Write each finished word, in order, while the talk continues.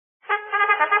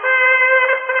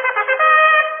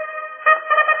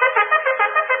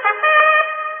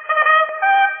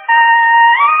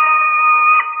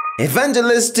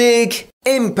Evangelistic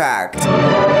Impact.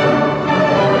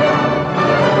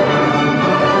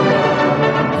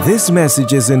 This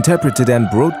message is interpreted and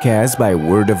broadcast by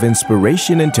Word of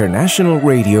Inspiration International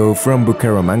Radio from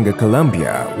Bucaramanga,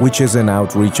 Colombia, which is an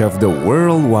outreach of the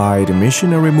worldwide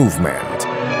missionary movement.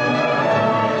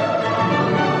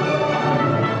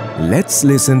 Let's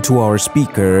listen to our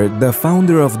speaker, the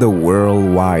founder of the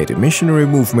worldwide missionary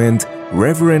movement,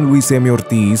 Reverend Luis M.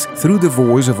 Ortiz, through the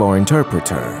voice of our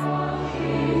interpreter.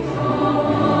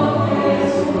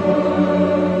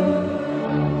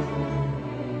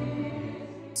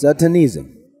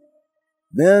 Satanism.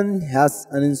 Man has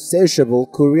an insatiable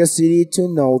curiosity to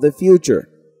know the future.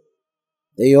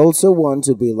 They also want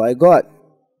to be like God.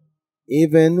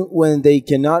 Even when they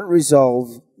cannot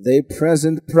resolve their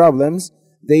present problems,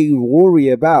 they worry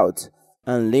about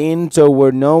and lean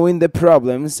toward knowing the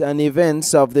problems and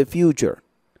events of the future.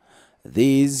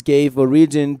 These gave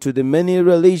origin to the many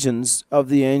religions of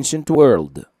the ancient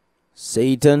world.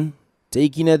 Satan,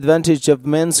 taking advantage of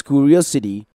man's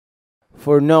curiosity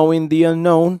for knowing the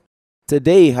unknown,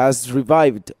 today has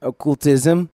revived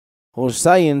occultism, or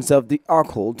science of the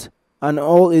occult, and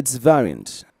all its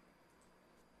variants.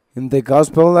 In the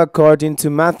Gospel according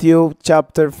to Matthew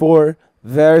chapter 4,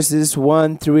 verses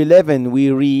 1 through 11,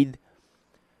 we read,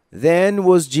 "Then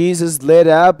was Jesus led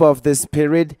up of the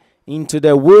Spirit into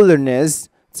the wilderness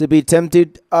to be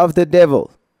tempted of the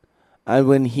devil. And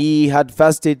when he had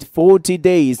fasted 40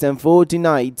 days and 40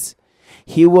 nights,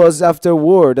 he was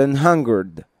afterward and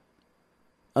hungered.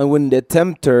 And when the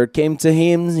tempter came to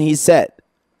him, he said,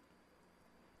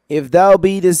 If thou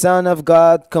be the Son of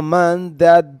God, command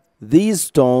that these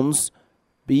stones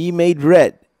be made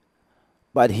bread.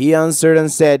 But he answered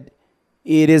and said,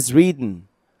 It is written,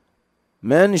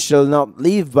 Man shall not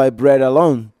live by bread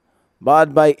alone,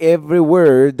 but by every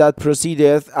word that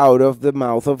proceedeth out of the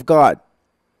mouth of God.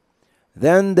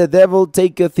 Then the devil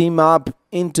taketh him up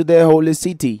into the holy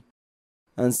city,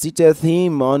 and sitteth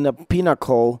him on a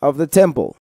pinnacle of the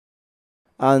temple,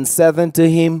 and saith unto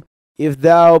him, If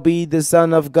thou be the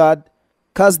Son of God,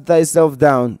 cast thyself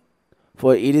down,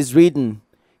 for it is written,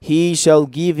 He shall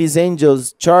give his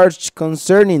angels charge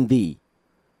concerning thee,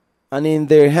 and in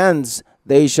their hands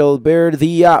they shall bear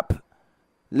thee up,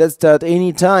 lest at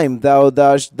any time thou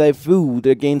dash thy foot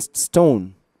against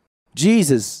stone.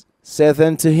 Jesus saith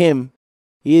unto him,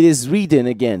 It is written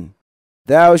again,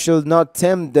 Thou shalt not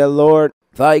tempt the Lord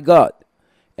thy God.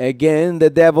 Again the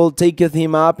devil taketh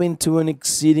him up into an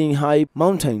exceeding high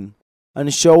mountain,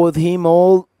 and showeth him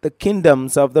all the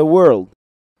kingdoms of the world,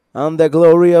 and the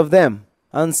glory of them,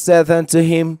 and saith unto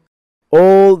him,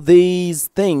 All these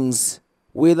things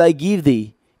will I give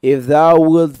thee, if thou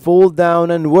wilt fall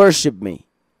down and worship me.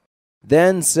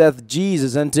 Then saith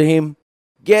Jesus unto him,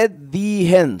 Get thee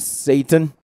hence,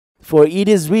 Satan, for it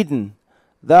is written,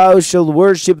 Thou shalt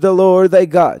worship the Lord thy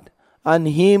God, and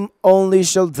him only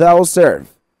shalt thou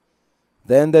serve.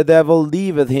 Then the devil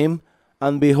leaveth him,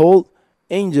 and behold,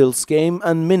 angels came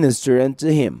and ministered unto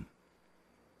him."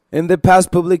 In the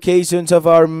past publications of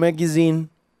our magazine,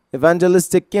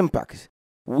 Evangelistic Impact,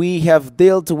 we have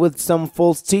dealt with some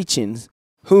false teachings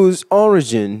whose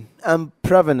origin and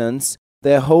provenance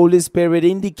the Holy Spirit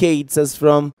indicates as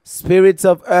from spirits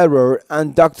of error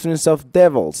and doctrines of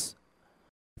devils.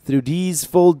 Through these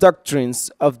false doctrines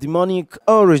of demonic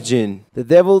origin, the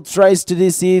devil tries to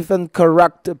deceive and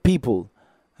corrupt people,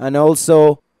 and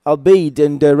also, albeit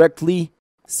indirectly,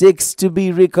 seeks to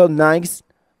be recognized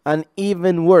and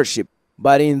even worshipped.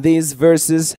 But in these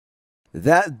verses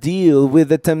that deal with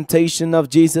the temptation of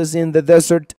Jesus in the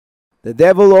desert, the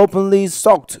devil openly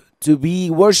sought to be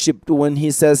worshipped when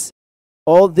he says,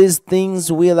 All these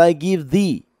things will I give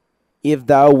thee, if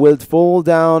thou wilt fall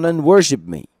down and worship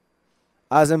me.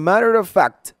 As a matter of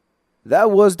fact,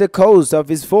 that was the cause of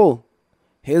his fall,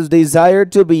 his desire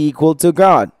to be equal to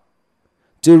God,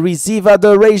 to receive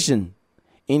adoration.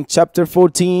 In chapter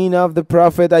 14 of the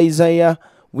prophet Isaiah,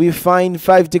 we find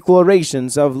 5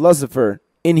 declarations of Lucifer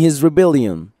in his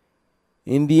rebellion.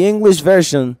 In the English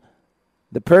version,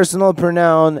 the personal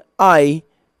pronoun I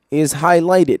is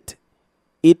highlighted.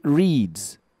 It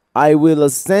reads, I will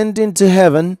ascend into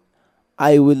heaven,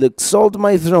 I will exalt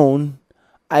my throne,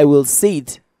 I will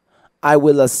sit, I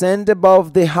will ascend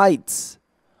above the heights,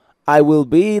 I will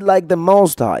be like the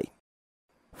Most High.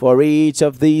 For each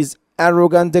of these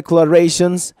arrogant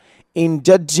declarations, in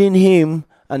judging him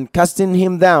and casting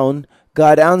him down,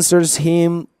 God answers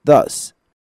him thus,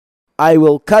 I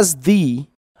will cast thee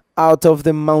out of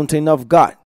the mountain of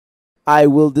God. I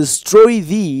will destroy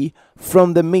thee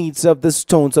from the midst of the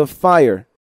stones of fire.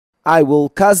 I will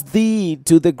cast thee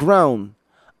to the ground.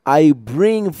 I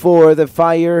bring forth the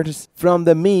fires from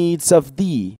the midst of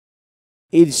thee.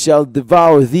 It shall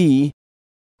devour thee,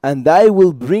 and I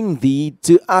will bring thee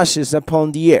to ashes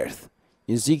upon the earth.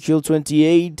 Ezekiel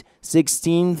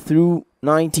 28:16 through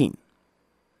 19.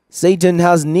 Satan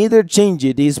has neither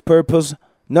changed his purpose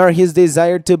nor his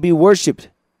desire to be worshipped,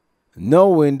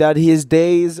 knowing that his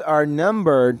days are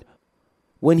numbered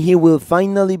when he will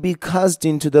finally be cast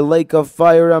into the lake of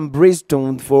fire and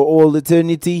brimstone for all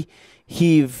eternity.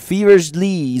 He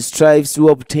feverishly strives to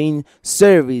obtain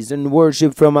service and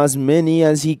worship from as many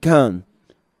as he can.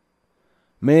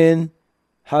 Man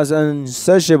has an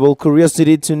insatiable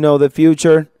curiosity to know the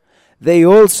future. They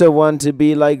also want to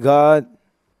be like God.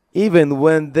 Even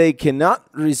when they cannot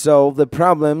resolve the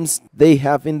problems they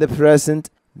have in the present,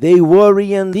 they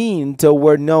worry and lean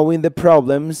toward knowing the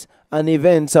problems and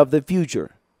events of the future.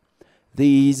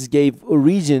 These gave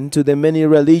origin to the many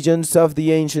religions of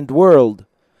the ancient world.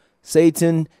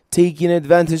 Satan, taking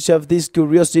advantage of this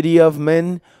curiosity of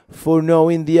men for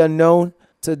knowing the unknown,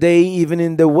 today even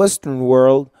in the Western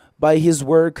world, by his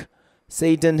work,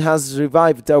 Satan has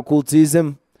revived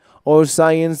occultism, or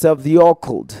science of the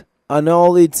occult, and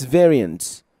all its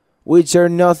variants, which are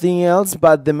nothing else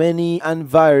but the many and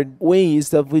varied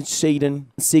ways of which Satan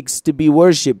seeks to be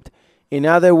worshipped. In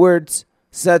other words,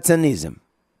 Satanism.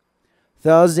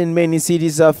 Thus, in many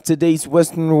cities of today's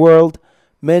Western world,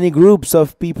 many groups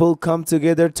of people come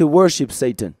together to worship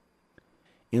Satan.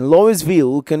 In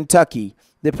Louisville, Kentucky,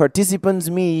 the participants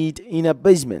meet in a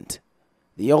basement.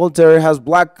 The altar has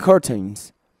black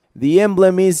curtains. The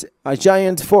emblem is a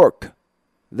giant fork.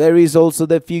 There is also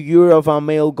the figure of a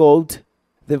male goat.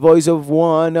 The voice of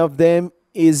one of them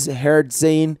is heard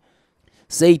saying,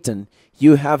 "Satan,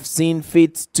 you have seen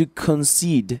fit to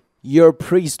concede your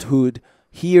priesthood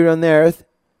here on earth,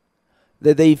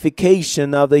 the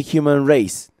deification of the human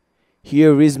race."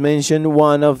 Here is mentioned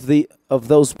one of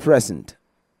those present.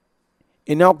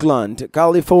 In Oakland,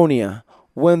 California,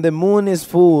 when the moon is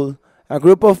full, a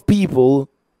group of people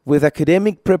with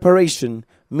academic preparation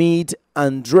meet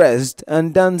and dressed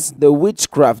and dance the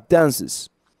witchcraft dances.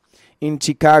 In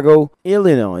Chicago,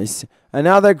 Illinois,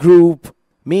 another group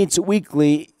meets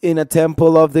weekly in a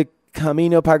temple of the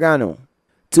Camino Pagano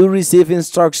to receive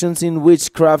instructions in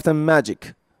witchcraft and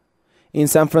magic. In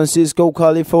San Francisco,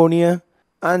 California,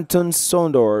 Anton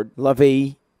Sondor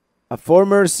LaVey, a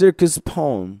former circus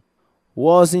pawn,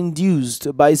 was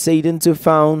induced by Satan to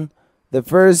found the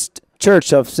first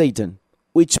Church of Satan,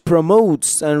 which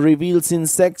promotes and reveals in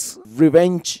sex,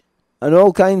 revenge, and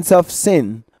all kinds of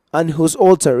sin, and whose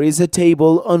altar is a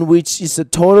table on which is a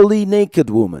totally naked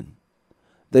woman.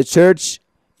 The church,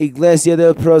 Iglesia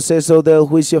del Proceso del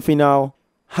Juicio Final,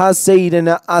 has Satan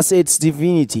as its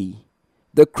divinity.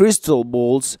 The crystal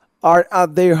balls are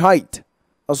at their height.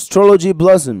 Astrology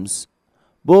blossoms.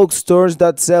 Bookstores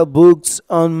that sell books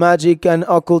on magic and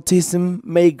occultism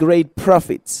make great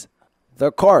profits.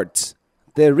 The cards,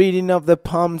 the reading of the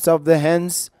palms of the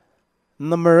hands,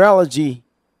 numerology,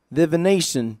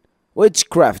 divination,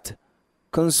 witchcraft,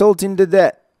 consulting the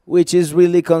dead, which is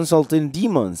really consulting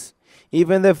demons,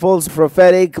 even the false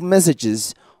prophetic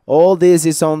messages, all this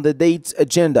is on the date's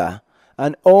agenda,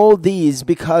 and all this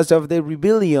because of the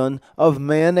rebellion of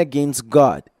man against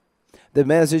God. The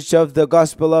message of the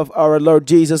gospel of our Lord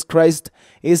Jesus Christ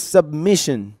is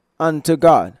submission unto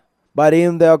God. But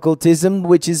in the occultism,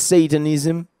 which is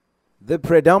Satanism, the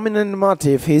predominant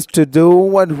motive is to do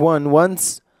what one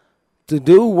wants, to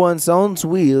do one's own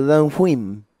will and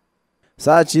whim.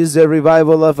 Such is the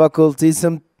revival of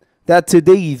occultism that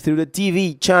today, through the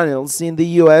TV channels in the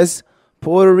US,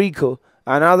 Puerto Rico,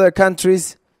 and other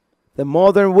countries, the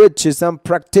modern witches and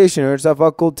practitioners of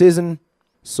occultism,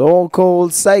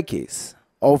 so-called psychics,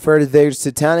 offer their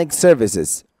satanic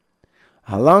services.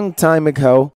 A long time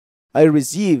ago, I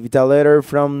received a letter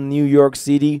from New York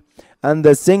City, and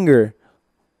the singer,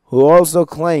 who also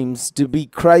claims to be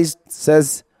Christ,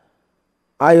 says,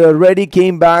 "I already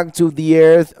came back to the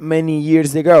earth many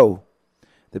years ago.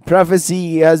 The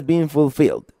prophecy has been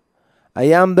fulfilled. I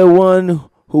am the one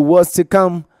who was to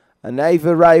come, and I've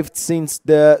arrived since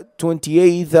the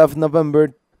 28th of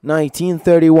November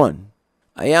 1931.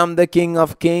 I am the King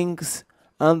of Kings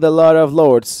and the Lord of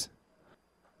Lords."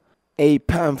 A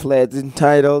pamphlet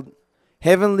entitled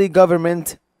 "Heavenly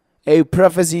Government, a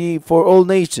Prophecy for All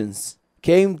Nations"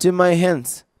 came to my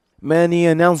hands. Many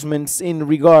announcements in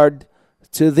regard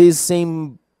to this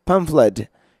same pamphlet,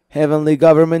 Heavenly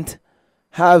Government,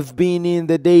 have been in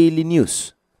the daily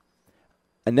news.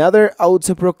 Another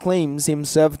also proclaims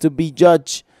himself to be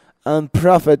judge and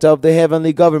prophet of the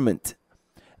heavenly government.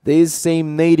 This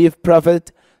same native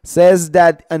prophet says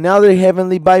that another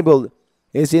heavenly Bible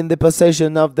is in the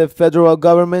possession of the federal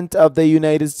government of the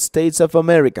United States of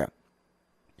America,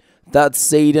 that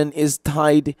Satan is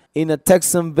tied in a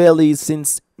Texan valley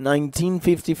since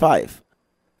 1955,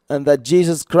 and that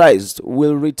Jesus Christ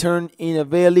will return in a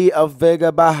valley of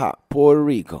Vega Baja, Puerto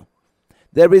Rico.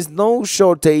 There is no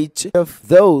shortage of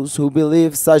those who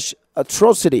believe such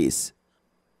atrocities.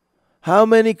 How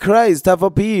many Christs have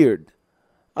appeared?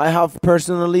 I have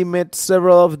personally met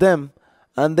several of them,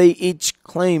 and they each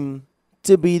claim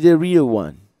to be the real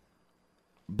one.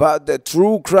 But the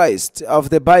true Christ of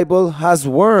the Bible has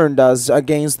warned us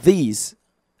against these,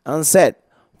 and said,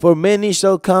 "For many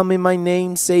shall come in my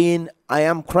name, saying, I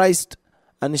am Christ,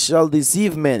 and shall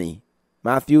deceive many."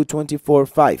 Matthew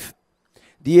 24:5.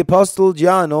 The Apostle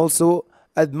John also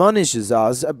admonishes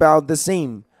us about the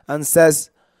same, and says,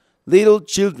 "Little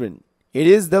children, it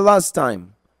is the last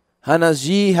time. And as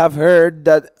ye have heard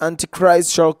that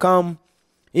Antichrist shall come,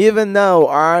 even now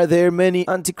are there many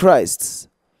Antichrists,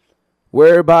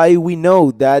 whereby we know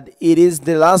that it is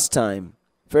the last time."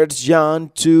 1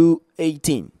 John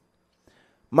 2:18.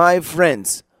 My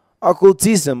friends,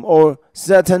 occultism or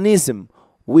Satanism,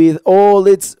 with all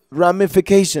its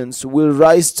ramifications, will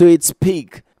rise to its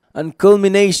peak and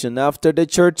culmination after the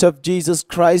Church of Jesus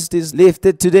Christ is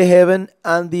lifted to the heaven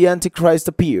and the Antichrist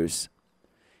appears.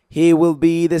 He will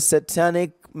be the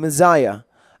satanic Messiah,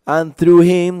 and through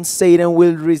him Satan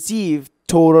will receive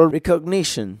total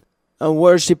recognition and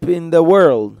worship in the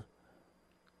world,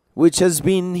 which has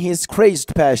been his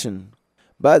crazed passion.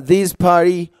 But this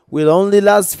party will only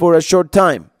last for a short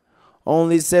time,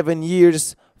 only 7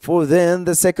 years, for then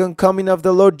the second coming of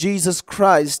the Lord Jesus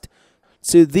Christ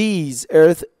to this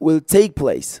earth will take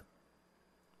place.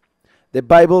 The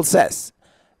Bible says,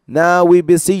 "Now we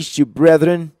beseech you,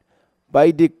 brethren, by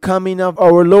the coming of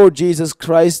our Lord Jesus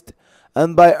Christ,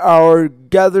 and by our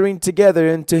gathering together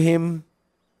unto him,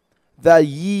 that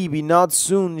ye be not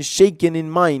soon shaken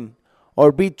in mind,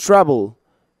 or be troubled,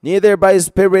 neither by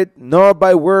spirit, nor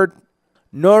by word,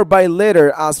 nor by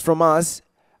letter as from us,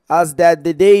 as that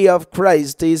the day of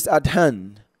Christ is at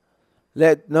hand.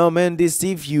 Let no man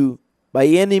deceive you by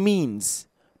any means,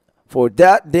 for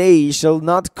that day shall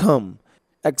not come,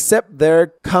 except there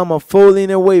come a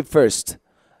falling away first,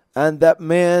 and that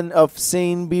man of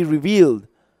sin be revealed,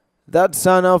 that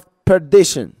son of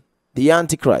perdition, the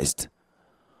Antichrist,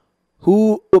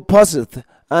 who opposeth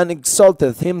and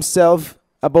exalteth himself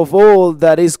above all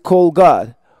that is called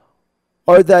God,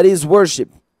 or that is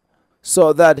worshipped,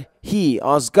 so that he,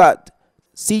 as God,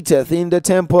 sitteth in the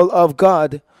temple of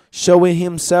God, showing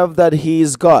himself that he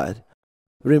is God.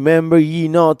 Remember ye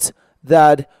not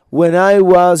that when I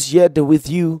was yet with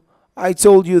you, I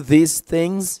told you these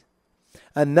things?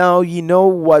 And now ye know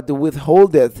what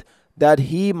withholdeth, that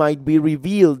he might be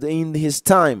revealed in his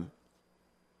time.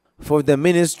 For the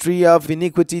ministry of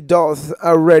iniquity doth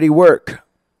already work.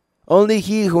 Only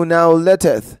he who now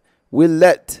letteth will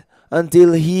let,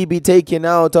 until he be taken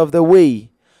out of the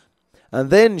way. And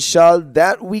then shall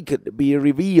that wicked be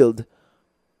revealed,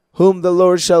 whom the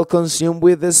Lord shall consume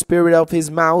with the spirit of his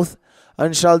mouth,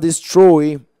 and shall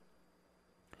destroy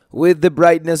with the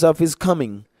brightness of his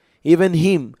coming, even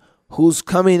him whose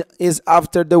coming is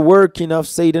after the working of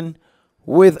Satan,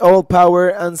 with all power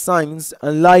and signs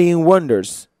and lying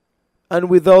wonders, and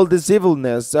with all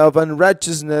deceivableness of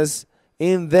unrighteousness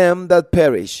in them that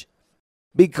perish,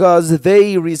 because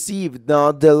they received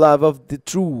not the love of the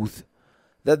truth,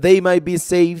 that they might be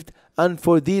saved. And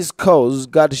for this cause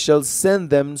God shall send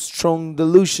them strong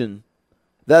delusion,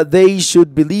 that they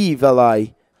should believe a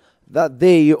lie, that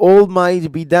they all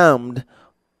might be damned,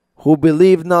 who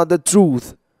believed not the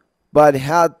truth, but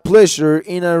had pleasure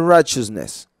in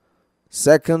unrighteousness.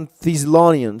 2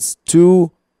 Thessalonians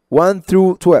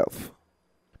 2:1-12.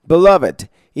 Beloved,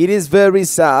 it is very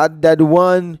sad that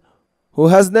one who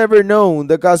has never known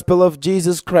the gospel of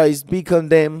Jesus Christ be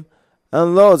condemned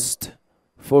and lost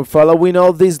for following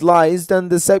all these lies and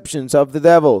deceptions of the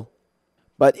devil.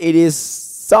 But it is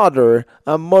sadder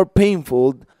and more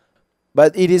painful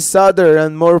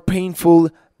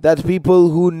that people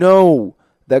who know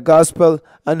the gospel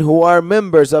and who are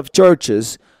members of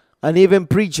churches and even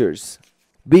preachers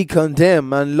be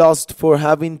condemned and lost for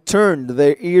having turned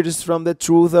their ears from the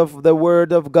truth of the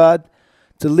word of God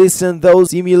to listen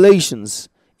those simulations,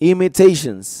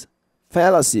 imitations,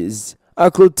 fallacies,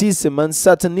 occultism and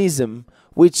Satanism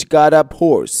which God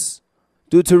abhors.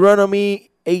 Deuteronomy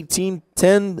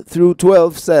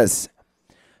 18:10-12 says,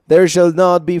 "There shall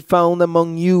not be found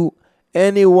among you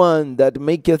any one that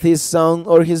maketh his son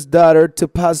or his daughter to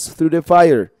pass through the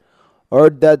fire, or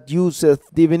that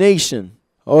useth divination,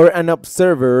 or an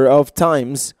observer of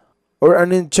times, or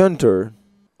an enchanter,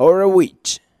 or a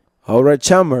witch, or a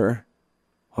charmer,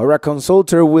 or a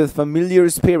consulter with familiar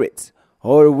spirits,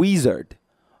 or a wizard,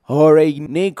 or a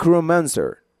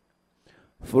necromancer.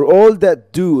 For all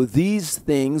that do these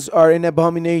things are an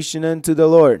abomination unto the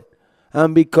Lord,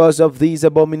 and because of these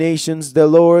abominations the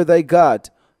Lord thy God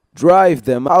drive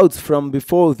them out from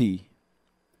before thee.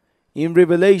 In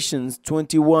Revelations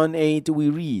 21:8 we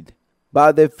read,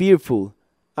 But the fearful,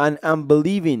 and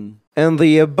unbelieving, and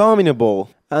the abominable,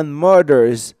 and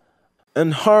murderers,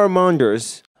 and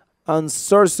whoremongers, and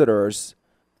sorcerers,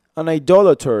 and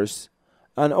idolaters,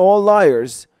 and all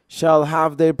liars shall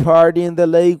have their part in the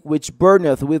lake which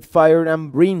burneth with fire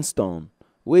and brimstone,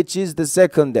 which is the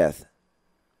second death.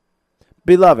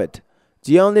 Beloved,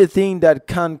 the only thing that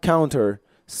can counter,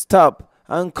 stop,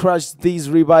 and crush this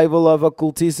revival of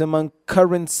occultism and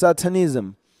current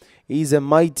Satanism is a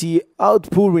mighty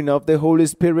outpouring of the Holy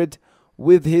Spirit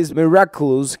with His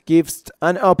miraculous gifts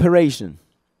and operation.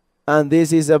 And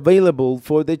this is available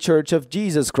for the Church of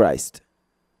Jesus Christ.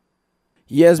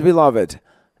 Yes, beloved,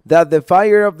 that the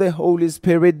fire of the Holy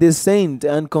Spirit descend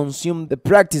and consume the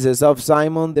practices of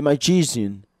Simon the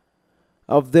magician,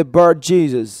 of the Bar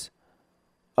Jesus,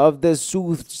 of the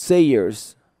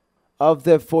soothsayers, of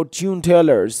the fortune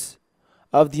tellers,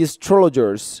 of the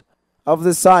astrologers, of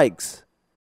the psychics,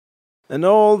 and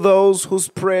all those who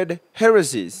spread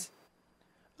heresies,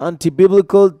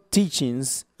 anti-biblical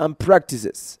teachings and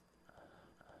practices.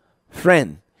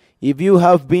 Friend, if you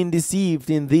have been deceived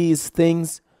in these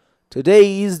things,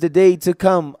 today is the day to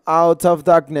come out of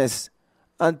darkness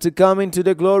and to come into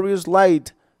the glorious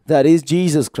light that is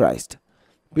Jesus Christ.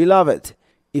 Beloved,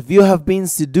 if you have been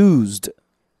seduced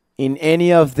in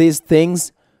any of these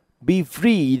things, be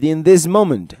freed in this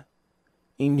moment.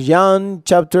 In John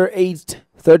chapter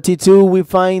 8:32 we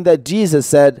find that Jesus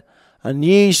said, And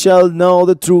ye shall know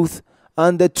the truth,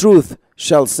 and the truth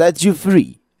shall set you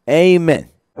free. Amen.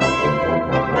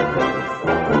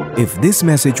 If this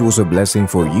message was a blessing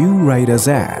for you, write us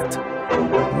at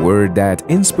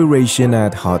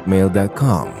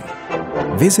word.inspiration@hotmail.com.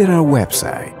 Visit our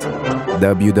website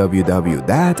www.imiw.org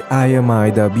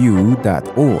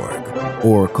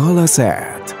or call us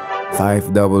at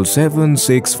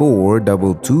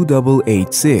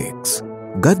 577-64-22886.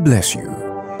 God bless you.